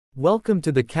Welcome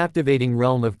to the captivating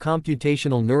realm of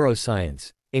computational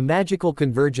neuroscience, a magical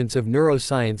convergence of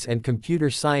neuroscience and computer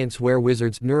science where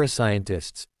wizards,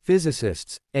 neuroscientists,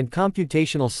 physicists, and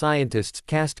computational scientists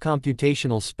cast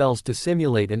computational spells to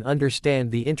simulate and understand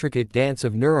the intricate dance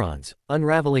of neurons,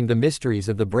 unraveling the mysteries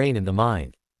of the brain and the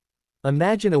mind.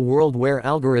 Imagine a world where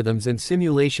algorithms and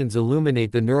simulations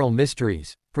illuminate the neural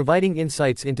mysteries, providing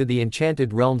insights into the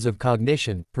enchanted realms of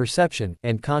cognition, perception,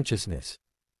 and consciousness.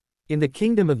 In the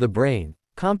kingdom of the brain,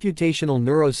 computational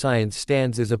neuroscience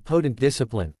stands as a potent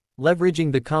discipline,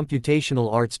 leveraging the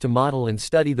computational arts to model and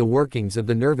study the workings of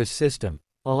the nervous system,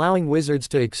 allowing wizards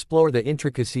to explore the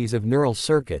intricacies of neural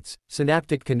circuits,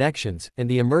 synaptic connections, and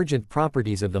the emergent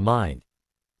properties of the mind.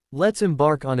 Let's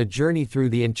embark on a journey through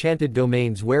the enchanted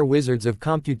domains where wizards of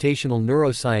computational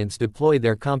neuroscience deploy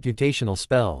their computational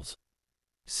spells.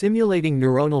 Simulating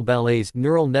neuronal ballets,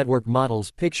 neural network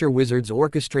models. Picture wizards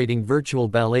orchestrating virtual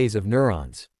ballets of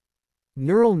neurons.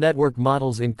 Neural network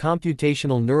models in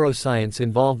computational neuroscience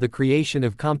involve the creation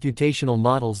of computational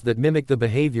models that mimic the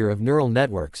behavior of neural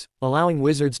networks, allowing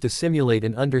wizards to simulate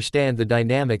and understand the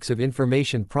dynamics of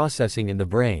information processing in the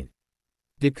brain.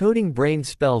 Decoding brain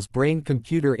spells.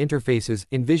 Brain-computer interfaces.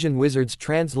 Envision wizards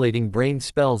translating brain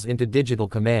spells into digital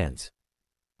commands.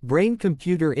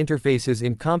 Brain-computer interfaces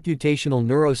in computational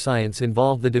neuroscience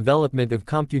involve the development of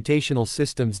computational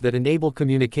systems that enable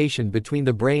communication between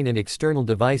the brain and external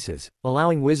devices,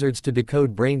 allowing wizards to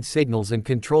decode brain signals and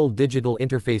control digital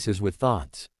interfaces with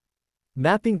thoughts.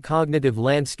 Mapping cognitive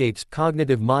landscapes.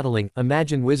 Cognitive modeling.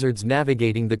 Imagine wizards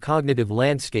navigating the cognitive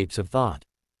landscapes of thought.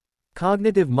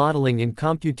 Cognitive modeling in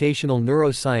computational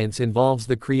neuroscience involves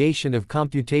the creation of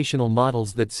computational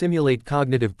models that simulate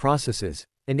cognitive processes,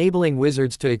 enabling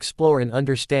wizards to explore and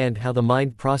understand how the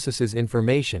mind processes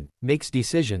information, makes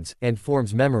decisions, and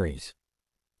forms memories.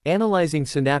 Analyzing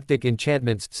synaptic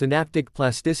enchantments. Synaptic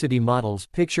plasticity models.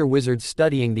 Picture wizards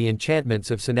studying the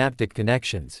enchantments of synaptic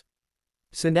connections.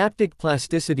 Synaptic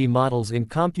plasticity models in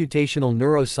computational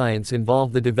neuroscience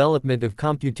involve the development of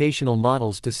computational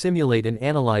models to simulate and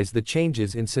analyze the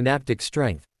changes in synaptic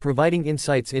strength, providing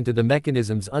insights into the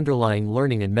mechanisms underlying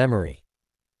learning and memory.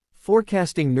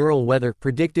 Forecasting neural weather.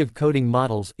 Predictive coding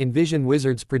models. Envision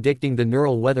wizards predicting the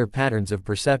neural weather patterns of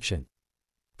perception.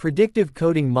 Predictive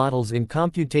coding models in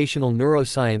computational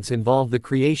neuroscience involve the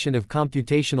creation of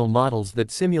computational models that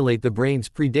simulate the brain's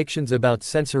predictions about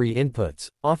sensory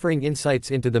inputs, offering insights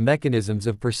into the mechanisms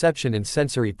of perception and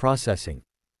sensory processing.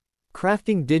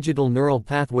 Crafting digital neural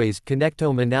pathways.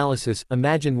 Connectome analysis.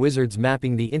 Imagine wizards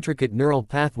mapping the intricate neural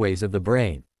pathways of the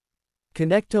brain.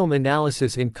 Connectome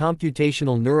analysis in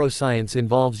computational neuroscience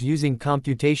involves using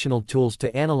computational tools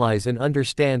to analyze and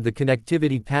understand the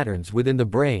connectivity patterns within the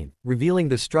brain, revealing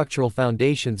the structural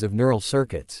foundations of neural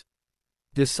circuits.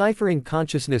 Deciphering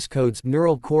consciousness codes.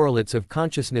 Neural correlates of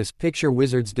consciousness. Picture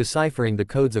wizards deciphering the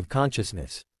codes of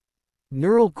consciousness.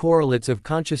 Neural correlates of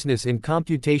consciousness in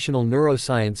computational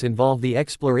neuroscience involve the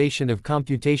exploration of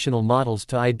computational models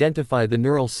to identify the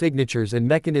neural signatures and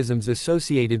mechanisms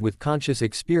associated with conscious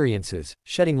experiences,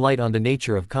 shedding light on the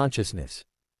nature of consciousness.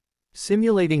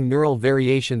 Simulating neural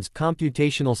variations.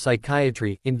 Computational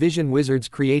psychiatry. Envision wizards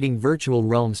creating virtual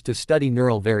realms to study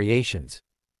neural variations.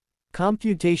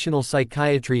 Computational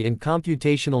psychiatry in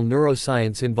computational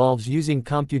neuroscience involves using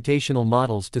computational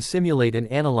models to simulate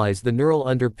and analyze the neural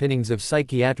underpinnings of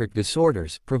psychiatric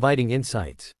disorders, providing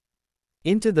insights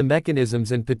into the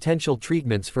mechanisms and potential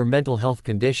treatments for mental health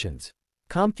conditions.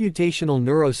 Computational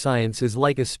neuroscience is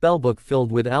like a spellbook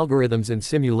filled with algorithms and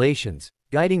simulations,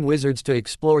 guiding wizards to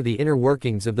explore the inner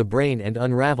workings of the brain and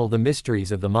unravel the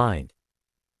mysteries of the mind.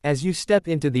 As you step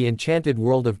into the enchanted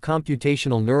world of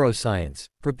computational neuroscience,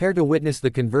 prepare to witness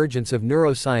the convergence of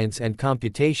neuroscience and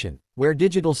computation, where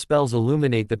digital spells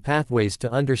illuminate the pathways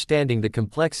to understanding the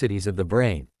complexities of the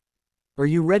brain. Are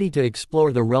you ready to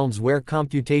explore the realms where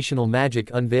computational magic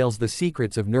unveils the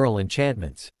secrets of neural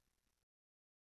enchantments?